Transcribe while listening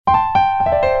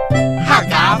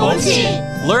风景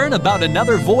Learn about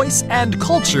another voice and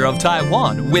culture of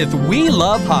Taiwan with We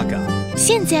Love Hakka.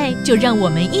 现在就让我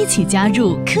们一起加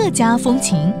入客家风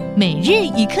情每日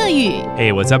一客语。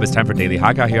 Hey, what's up? It's time for Daily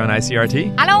Hakka here on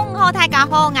ICRT. Hello， 大家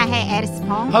好，我是 Alice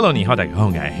Pong。 Hello, 你好，大家好，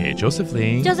我是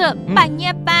Josephine。就是半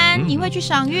夜班，你会去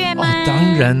赏月吗？当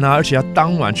然啦，而且要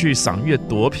当晚去赏月，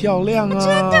多漂亮啊！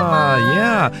真的吗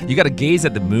Yeah, you gotta gaze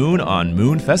at the moon on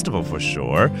Moon Festival for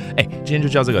sure. 今天就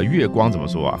叫这个月光怎么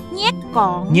说啊？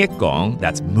月光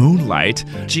That's moonlight.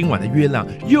 今晚的月亮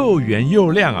又圆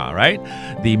又亮啊 right?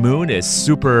 The moon is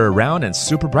super round and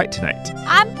super bright tonight.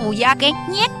 安不呀嘅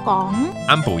月光，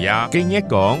安不呀嘅月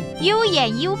光，又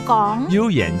圆又光，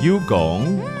又圆又光，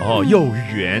又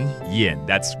圆眼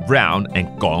That's round and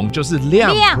光就是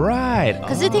亮 bright.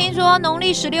 可是听说农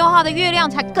历16号的月亮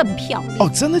才更漂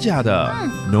亮。真的假的？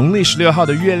农历16号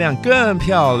的月亮更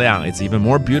漂亮 It's even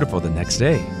more beautiful the next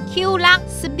day. Q6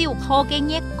 16號嘅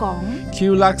月光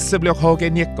Q6 16號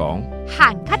嘅月光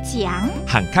喊卡獎，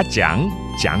喊卡獎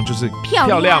就是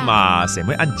漂亮嘛，谁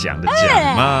会按奖的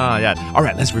奖嘛 Yeah. All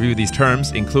right, let's review these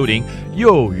terms, including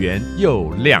又圆又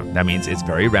亮 That means it's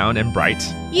very round and bright.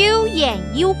 又圓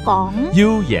又光，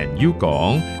又圆又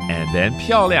光 And then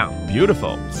漂亮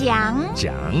beautiful. 獎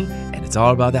And it's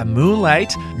all about that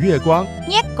moonlight 月光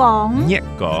月光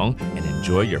And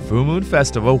enjoy your full moon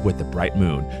festival with the bright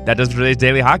moon. That does for today's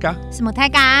Daily Hakka. 什麼大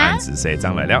家？安子谁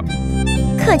张来了？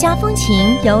客家风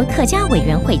情由客家委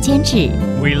员会监制。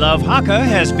 We Love Hakka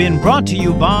has been brought to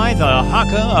you by the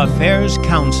Hakka Affairs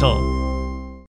Council.